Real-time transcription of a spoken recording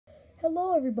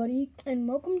Hello everybody, and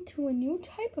welcome to a new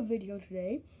type of video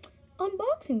today.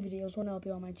 Unboxing videos will now be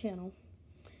on my channel.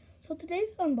 So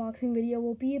today's unboxing video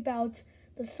will be about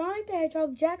the Sonic the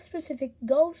Hedgehog Jakks Pacific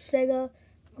Go Sega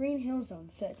Green Hill Zone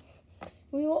set.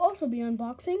 We will also be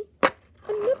unboxing a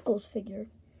Knuckles figure.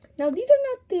 Now these are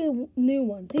not the new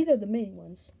ones, these are the mini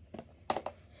ones.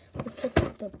 Let's check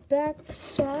out the back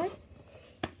side.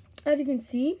 As you can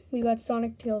see, we got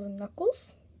Sonic, Tails, and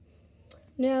Knuckles.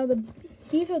 Now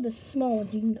these are the small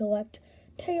ones you can collect.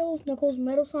 Tails, Knuckles,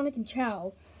 Metal Sonic, and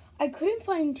Chao. I couldn't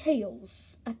find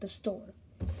Tails at the store.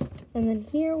 And then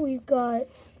here we've got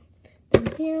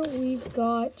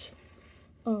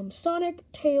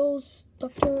Sonic, Tails,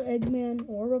 Dr. Eggman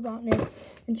or Robotnik,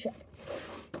 and Chao.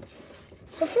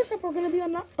 But first up, we're going to be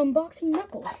unboxing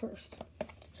Knuckles first.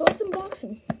 So let's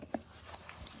unboxing.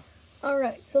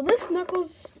 Alright, so this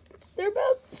Knuckles, they're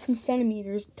about some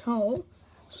centimeters tall.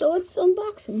 So let's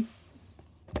unbox them.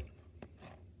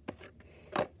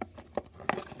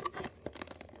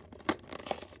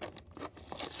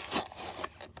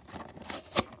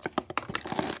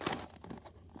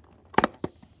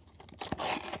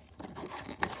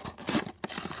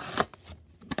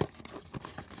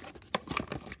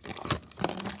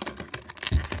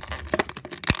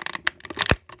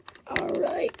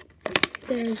 Alright,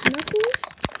 there's Knuckles.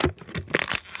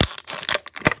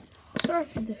 Sorry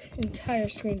for this entire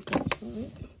screen.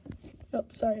 Oh,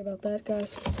 sorry about that,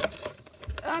 guys.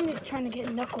 I'm just trying to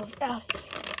get Knuckles out of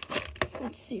here.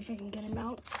 Let's see if I can get him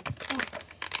out. Oh,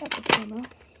 got the camera.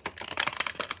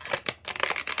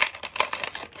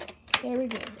 There we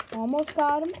go. Almost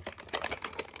got him.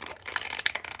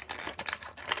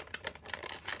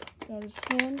 Got his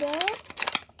hand out.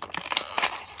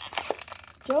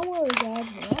 Don't worry, guys.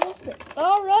 We're almost there.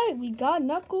 All right, we got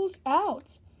Knuckles out.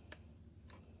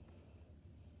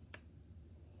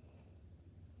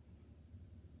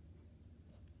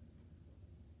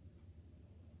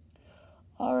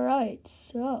 Alright,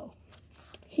 so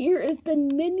here is the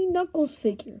mini Knuckles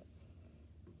figure.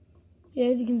 Yeah,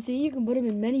 as you can see, you can put him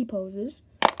in many poses.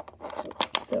 Oh,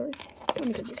 sorry, let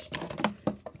me get this.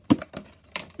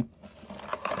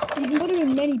 You can put him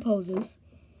in many poses.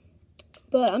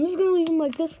 But I'm just going to leave him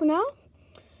like this for now.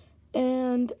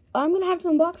 And I'm going to have to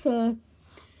unbox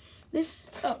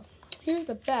this. Oh, here's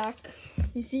the back.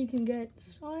 You see, you can get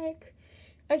Sonic.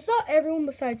 I saw everyone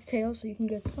besides Tails, so you can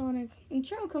get Sonic. And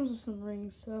Chao comes with some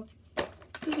rings, so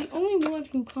he's the only one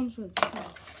who comes with the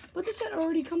set. But the set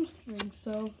already comes with rings,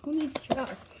 so who needs Chao?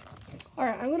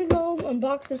 Alright, I'm going to go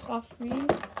unbox this off screen.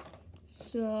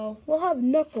 So we'll have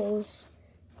Knuckles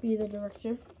be the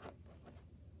director.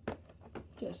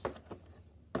 Just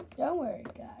don't worry,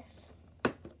 guys.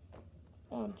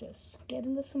 I'm just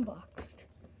getting this unboxed.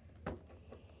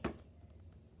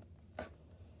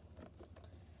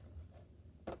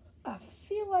 I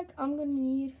feel like I'm gonna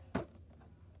need.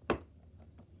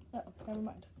 Oh, never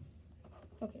mind.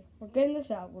 Okay, we're getting this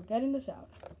out. We're getting this out.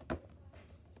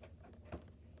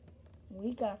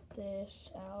 We got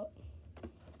this out.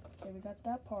 Okay, we got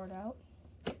that part out.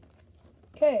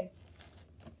 Okay,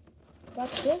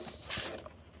 got this.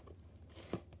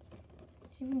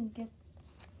 See if we can get.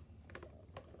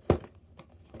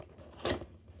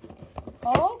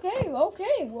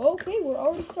 Okay, we're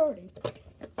already starting. Okay,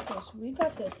 so we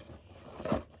got this.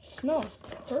 Smells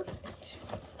perfect.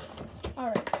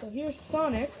 Alright, so here's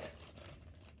Sonic.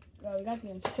 We got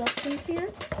the instructions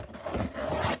here.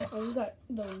 And we got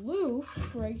the loop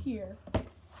right here.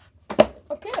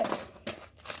 Okay,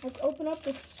 let's open up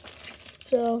this.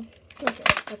 So, okay,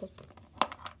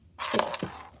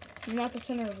 you're not the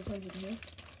center of attention here.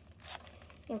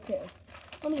 Okay,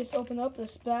 let me just open up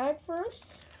this bag first.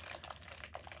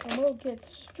 And we'll get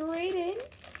straight in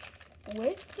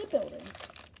with the building.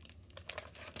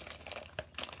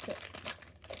 Okay.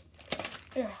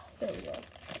 Yeah, there we go.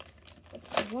 Let's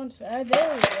do one side.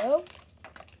 There we go.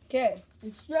 Okay,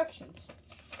 instructions.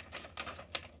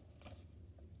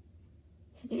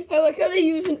 I like how they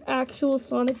use an actual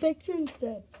Sonic picture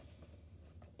instead.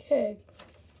 Okay.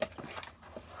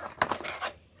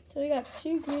 So we got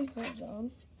two green hoods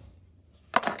on.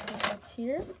 That's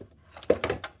here.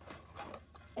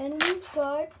 And we've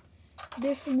got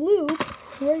this loop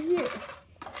right here.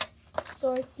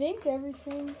 So I think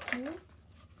everything here.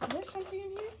 Is there something in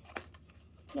here?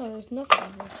 No, there's nothing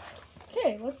in here.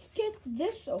 Okay, let's get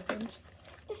this opened.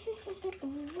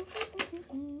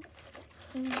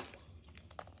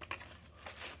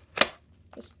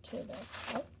 Just tear that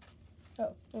out.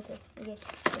 Oh, okay.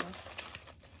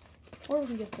 Or we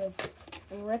can just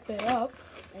rip it up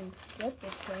and get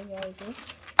this thing out of here.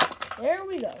 There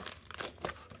we go.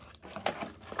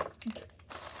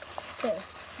 Okay,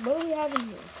 what do we have in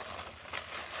here?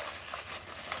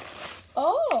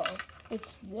 Oh,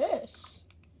 it's this.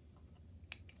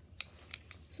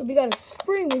 So we got a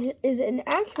spring, which is an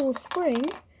actual spring.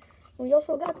 We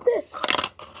also got this.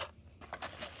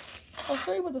 I'll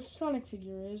show you what the Sonic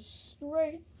figure is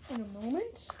right in a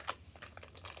moment.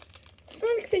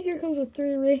 Sonic figure comes with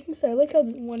 3 rings. I like how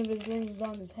one of his rings is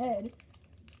on his head.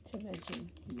 To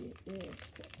mention, he is.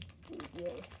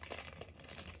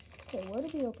 Okay, where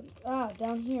did he open? Ah,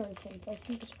 down here, I think. I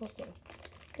think it's supposed to. I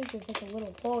think there's like a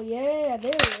little hole. Yeah,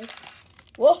 there it is.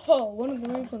 Whoa, one of the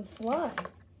rings went flying.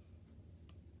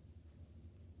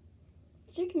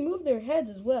 So you can move their heads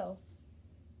as well.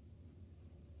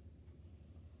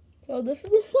 So this is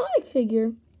the Sonic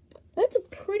figure. That's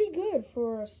pretty good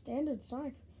for a standard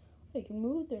Sonic. They can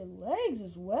move their legs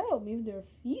as well, move their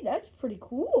feet. That's pretty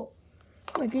cool.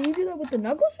 Wait, can you do that with the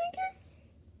Knuckles figure?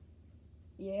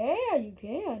 Yeah, you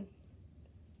can.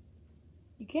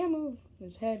 You can't move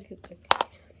his head. Okay,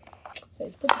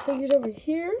 let's put the figures over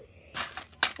here.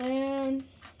 And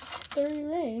 30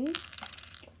 rings.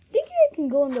 I think they can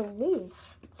go in the loop.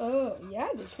 Oh, yeah,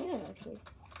 they can actually.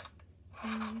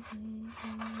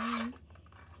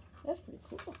 That's pretty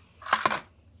cool.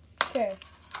 Okay.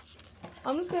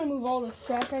 I'm just going to move all this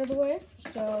trash out of the way.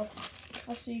 So,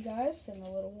 I'll see you guys in a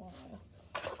little while.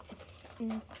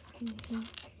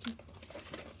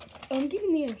 I'm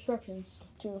giving the instructions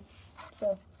too.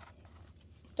 So,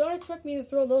 don't expect me to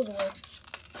throw those away.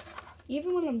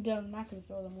 Even when I'm done, I'm not going to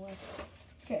throw them away.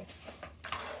 Okay.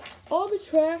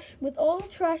 With all the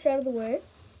trash out of the way,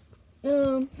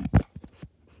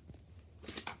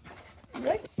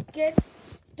 let's get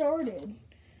started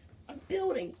on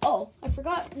building. Oh, I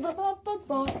forgot the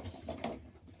box.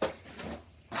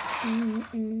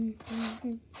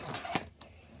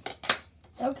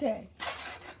 Okay,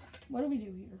 what do we do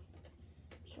here?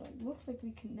 So it looks like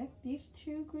we connect these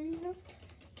two green now.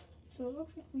 So it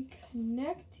looks like we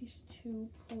connect these 2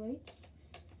 plates.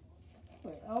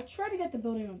 Wait, I'll try to get the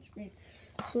building on screen.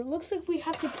 So it looks like we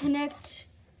have to connect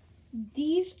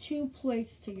these 2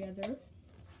 plates together.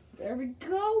 There we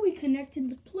go. We connected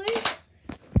the plates.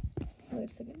 Wait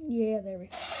a second. Yeah, there we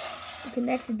go. We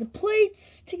connected the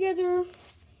plates together.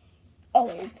 Oh,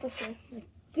 wait, it's this way. Like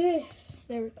this.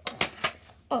 There we go.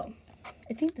 Oh,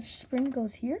 I think the spring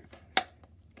goes here.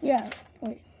 Yeah,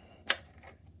 wait.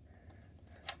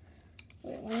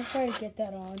 Wait, let me try to get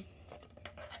that on.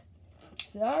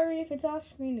 Sorry if it's off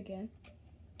screen again.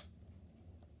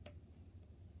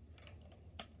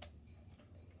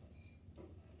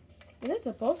 Is it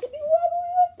supposed to be wobbly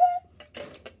like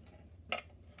that?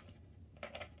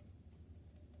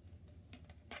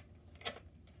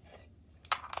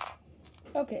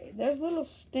 Okay, there's little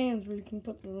stands where you can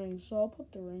put the rings, so I'll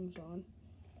put the rings on.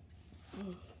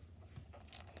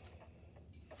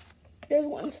 There's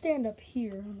one stand up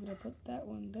here. I'm gonna put that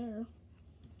one there.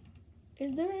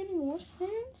 Is there any more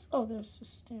stands? Oh, there's a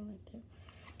stand right there.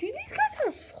 Do these guys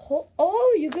have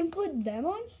oh, you can put them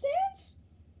on stands?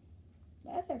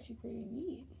 That's actually pretty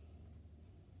neat.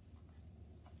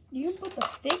 You can put the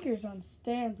figures on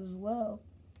stands as well.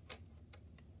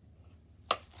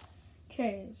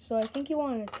 Okay, so I think you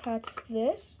want to attach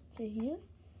this to here.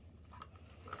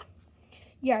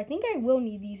 Yeah, I think I will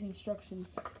need these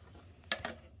instructions.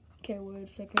 Okay, wait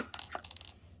a second.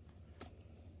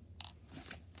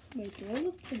 Wait, do I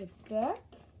look to the back?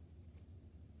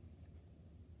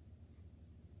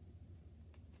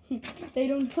 They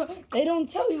don't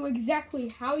tell you exactly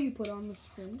how you put on the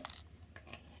spring.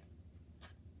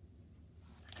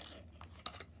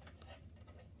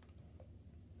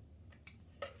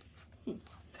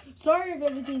 Sorry if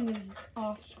everything is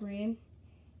off screen.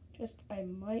 Just I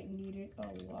might need it a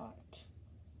lot.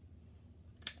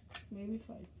 Maybe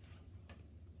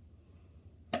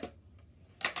 5.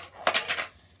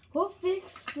 We'll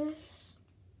fix this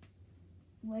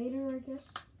later, I guess.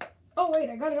 Oh wait,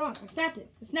 I got it on. I snapped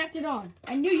it. I snapped it on.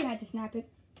 I knew you had to snap it.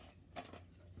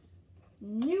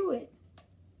 Knew it.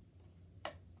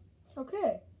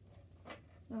 Okay.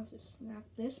 Now just snap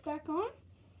this back on.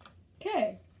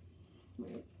 Okay.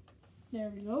 Wait. There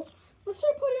we go. Let's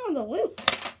start putting on the loop.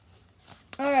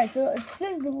 Alright, so it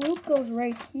says the loop goes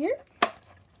right here.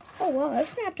 Oh wow, that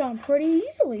snapped on pretty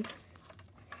easily.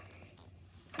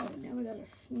 Oh, now we gotta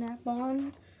snap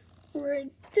on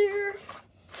right there.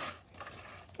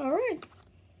 Alright,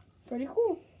 pretty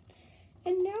cool.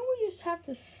 And now we just have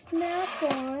to snap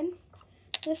on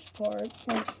this part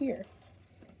right here.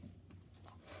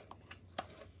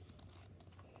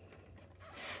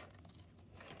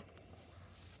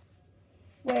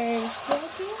 Wait a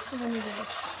second, I'm gonna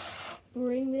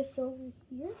bring this over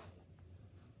here.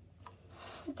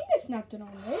 I think I snapped it on,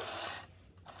 right?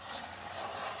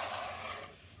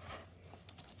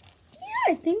 Yeah,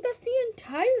 I think that's the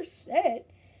entire set.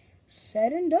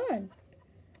 Said and done.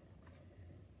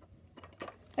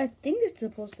 I think it's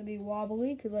supposed to be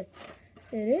wobbly because, like,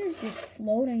 it is just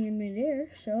floating in midair,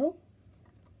 so.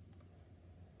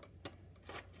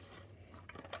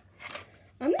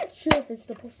 I'm not sure if it's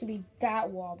supposed to be that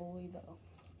wobbly, though.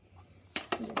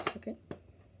 Give me a second.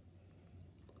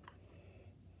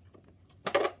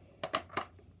 There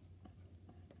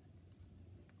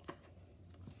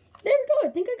we go. I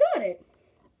think I got it.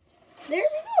 There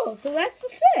we go. So that's the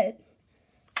set.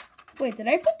 Wait, did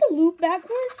I put the loop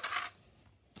backwards?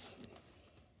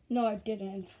 No, I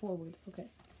didn't. It's forward. Okay.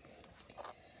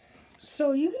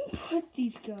 So you can put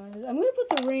these guys. I'm going to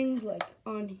put the rings, like,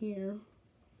 on here.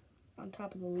 On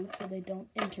top of the loop so they don't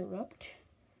interrupt.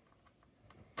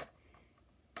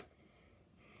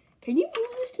 Can you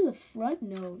move this to the front?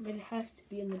 No, it has to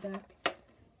be in the back.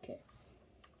 Okay.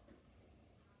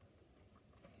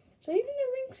 So even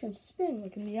the rings can spin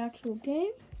like in the actual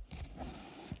game.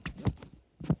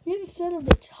 Here's a set of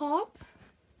the top.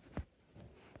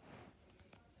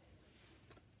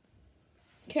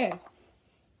 Okay.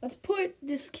 Let's put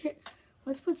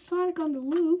Sonic on the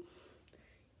loop.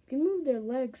 You can move their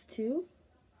legs too,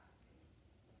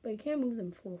 but you can't move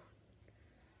them forward.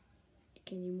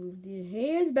 Can you move the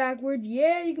hands backwards?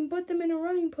 Yeah, you can put them in a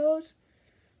running pose.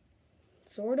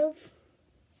 Sort of.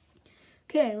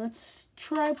 Okay, let's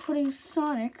try putting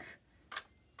Sonic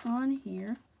on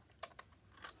here.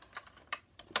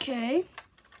 Okay.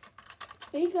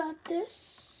 We got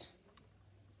this.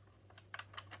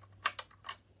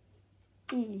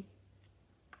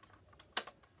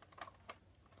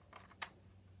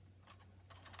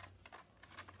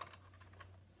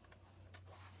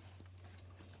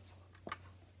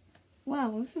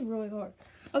 Wow, this is really hard.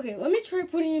 Okay, let me try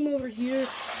putting him over here.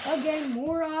 Again,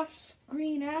 more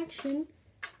off-screen action.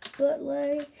 But,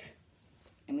 like,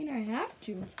 I mean, I have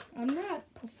to. I'm not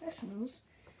professionals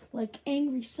like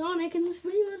Angry Sonic, and this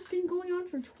video has been going on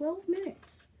for 12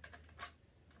 minutes.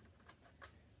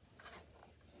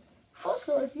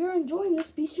 Also, if you're enjoying this,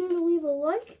 be sure to leave a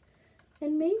like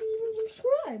and maybe even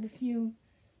subscribe if you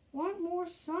want more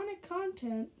Sonic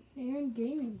content and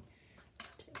gaming.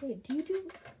 Wait, do you do...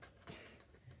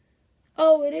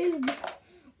 Oh, it is...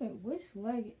 Wait, which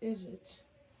leg is it?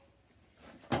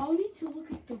 I'll need to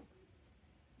look at the...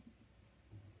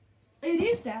 It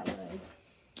is that leg.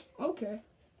 Okay.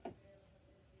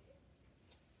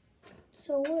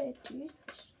 So what, dude?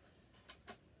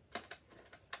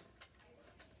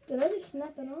 Did I just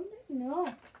snap it on there?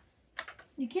 No.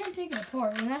 You can't take it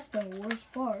apart, and that's the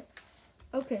worst part.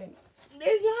 Okay.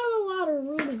 There's not a lot of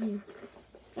room in here.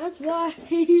 That's why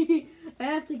I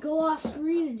have to go off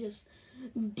screen and just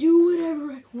do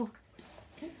whatever I want.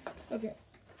 Okay.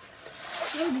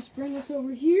 I'll just bring this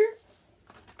over here.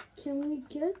 Can we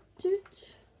get it?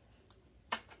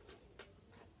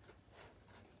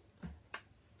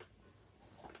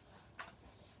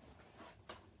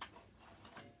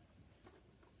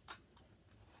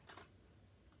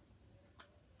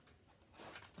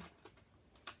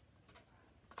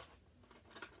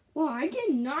 Well, I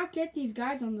cannot get these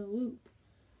guys on the loop.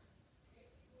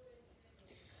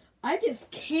 I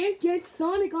just can't get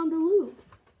Sonic on the loop.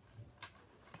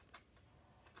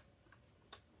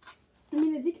 I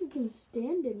mean, I think I can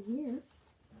stand him here.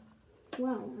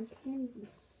 Wow, I can't even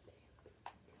stand.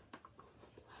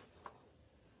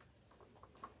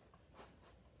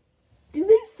 Do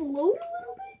they float a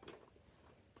little bit?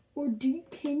 Or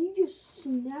can you just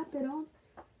snap it on?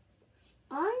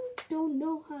 I don't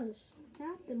know how to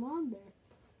snap them on there.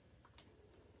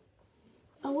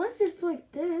 Unless it's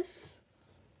like this.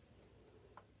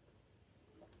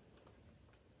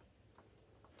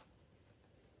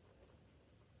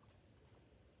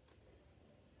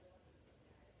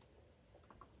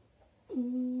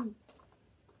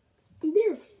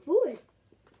 Their foot.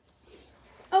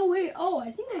 Oh wait,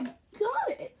 I think I got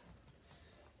it.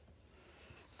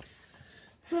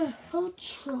 I'll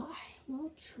try.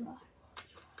 We'll try.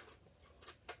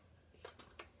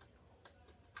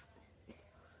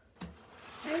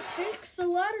 It takes a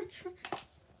lot of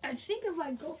I think if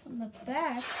I go from the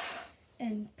back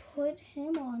and put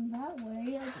him on that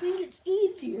way, I think it's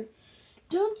easier.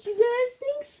 Don't you guys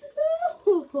think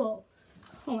so?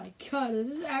 Oh my god, this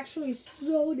is actually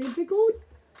so difficult.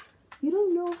 You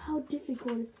don't know how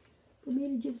difficult it is for me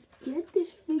to just get this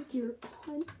figure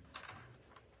on.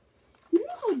 You don't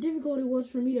know how difficult it was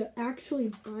for me to actually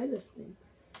buy this thing.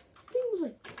 This thing was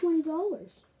like $20.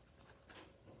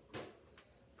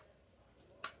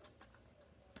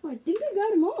 Oh, I think I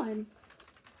got him on.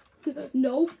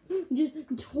 Nope. Just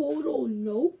total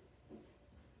nope.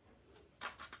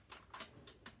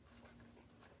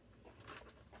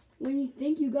 when you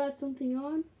think you got something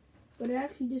on, but it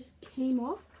actually just came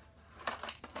off.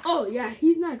 Oh yeah,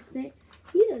 he's not staying.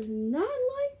 He does not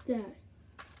like that.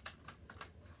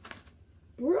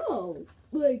 Bro,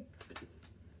 like,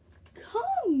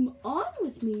 come on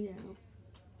with me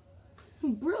now.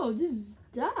 Bro, just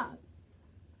stop.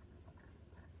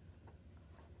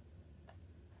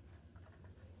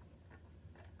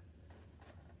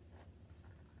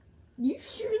 You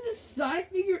sure the side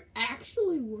figure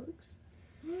actually works?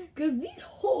 Because these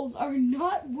holes are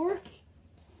not working.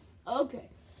 Okay.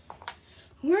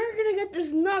 We're going to get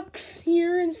this Nux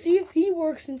here and see if he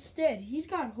works instead. He's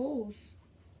got holes.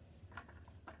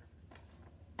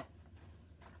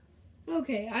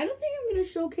 Okay, I don't think I'm going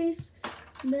to showcase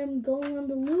them going on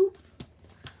the loop.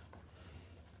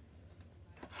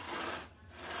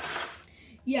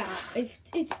 Yeah,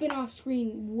 it's been off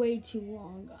screen way too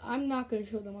long. I'm not going to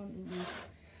show them on the loop.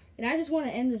 And I just want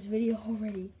to end this video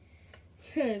already.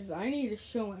 Because I need to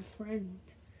show my friend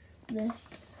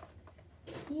this.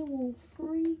 He will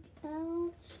freak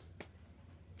out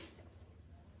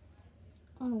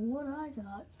on what I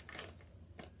got.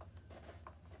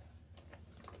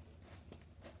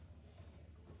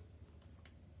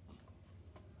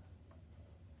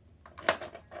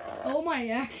 Oh my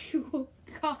actual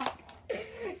God.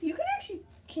 You can actually,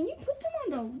 can you put them on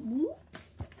the loop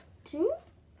too?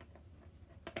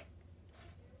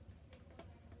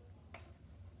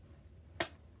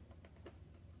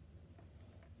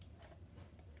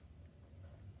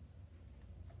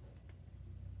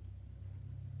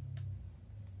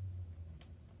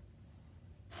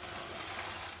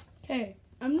 Okay,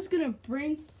 I'm just gonna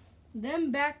bring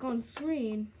them back on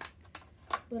screen,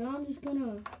 but I'm just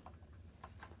gonna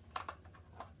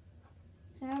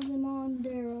have them on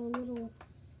their little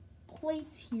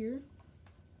plates here.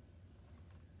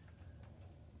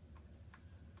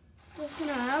 Just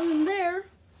gonna have them there.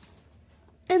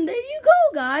 And there you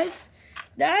go, guys.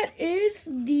 That is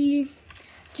the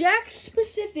Jakks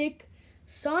Pacific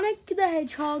Sonic the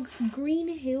Hedgehog Green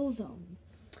Hill Zone.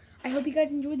 I hope you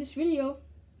guys enjoyed this video.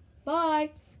 Bye.